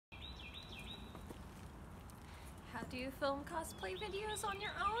Do you film cosplay videos on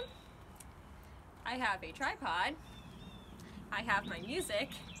your own? I have a tripod, I have my music,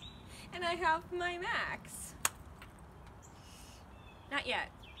 and I have my Macs. Not yet.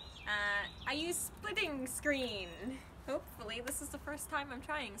 I use splitting screen. Hopefully this is the first time I'm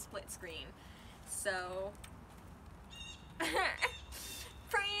trying split screen. So,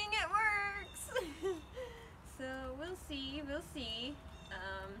 praying it works! So we'll see,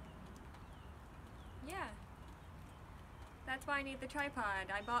 yeah. That's why I need the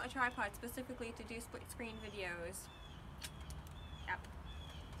tripod. I bought a tripod specifically to do split screen videos. Yep.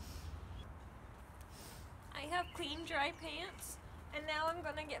 I have clean, dry pants, and now I'm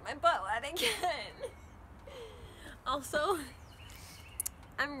gonna get my butt wet again. Also,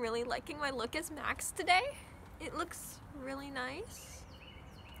 I'm really liking my look as Max today. It looks really nice.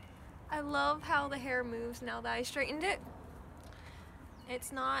 I love how the hair moves now that I straightened it.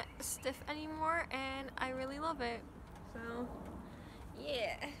 It's not stiff anymore, and I really love it. So,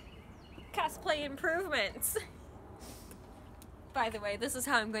 yeah. Cosplay improvements. By the way, this is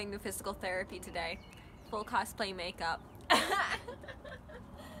how I'm going to physical therapy today. Full cosplay makeup.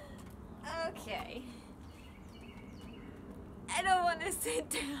 Okay. I don't want to sit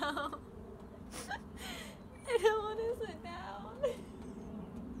down. I don't want to sit down.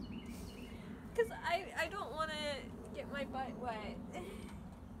 Because I don't want to get my butt wet.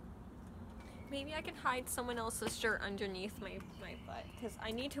 Maybe I can hide someone else's shirt underneath my butt, because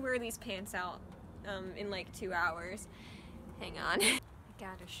I need to wear these pants out in like 2 hours. Hang on. I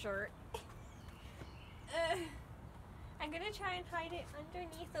got a shirt. I'm gonna try and hide it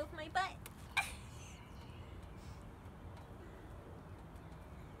underneath of my butt.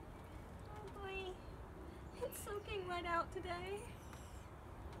 Oh boy, it's soaking wet out today.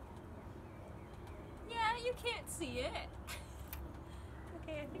 Yeah, you can't see it.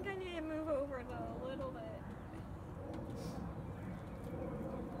 Okay, I think I need to move over though a little bit.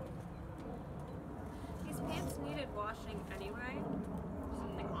 These pants needed washing anyway.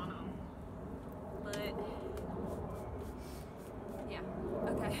 Something on them. But, yeah,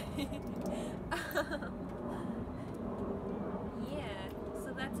 okay. Yeah,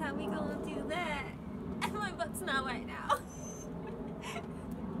 so that's how we gonna do that. And my butt's not wet now.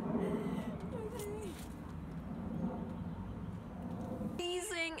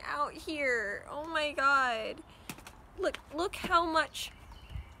 Out here. Oh my god. Look how much,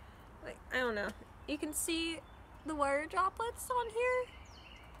 like, I don't know. You can see the water droplets on here?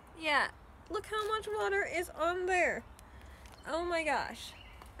 Yeah. Look how much water is on there. Oh my gosh.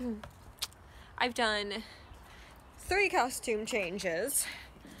 I've done 3 costume changes,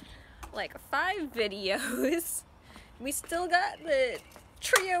 like 5 videos. We still got the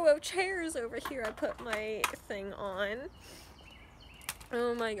trio of chairs over here I put my thing on.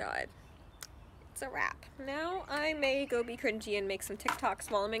 Oh my god. It's a wrap. Now I may go be cringy and make some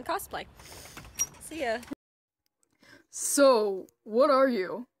TikToks while I'm in cosplay. See ya. So, what are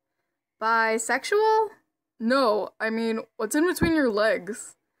you? Bisexual? No, I mean, what's in between your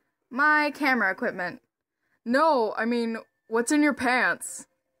legs? My camera equipment. No, I mean, what's in your pants?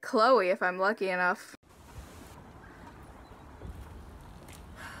 Chloe, if I'm lucky enough.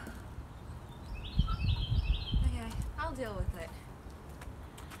 Okay, I'll deal with it.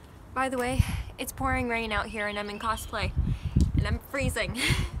 By the way, it's pouring rain out here and I'm in cosplay. And I'm freezing.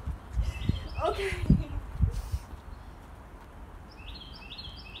 Okay.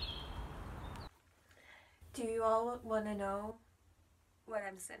 Do you all want to know what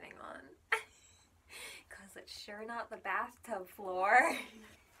I'm sitting on? Because it's sure not the bathtub floor.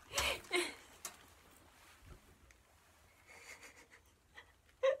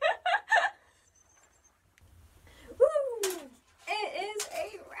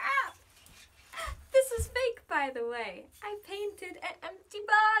 By the way, I painted an empty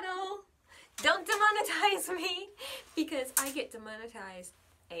bottle. Don't demonetize me, because I get demonetized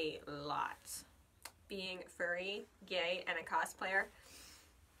a lot. Being furry, gay, and a cosplayer,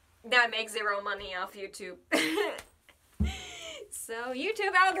 that makes 0 money off YouTube. So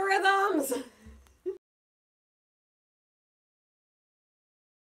YouTube algorithms!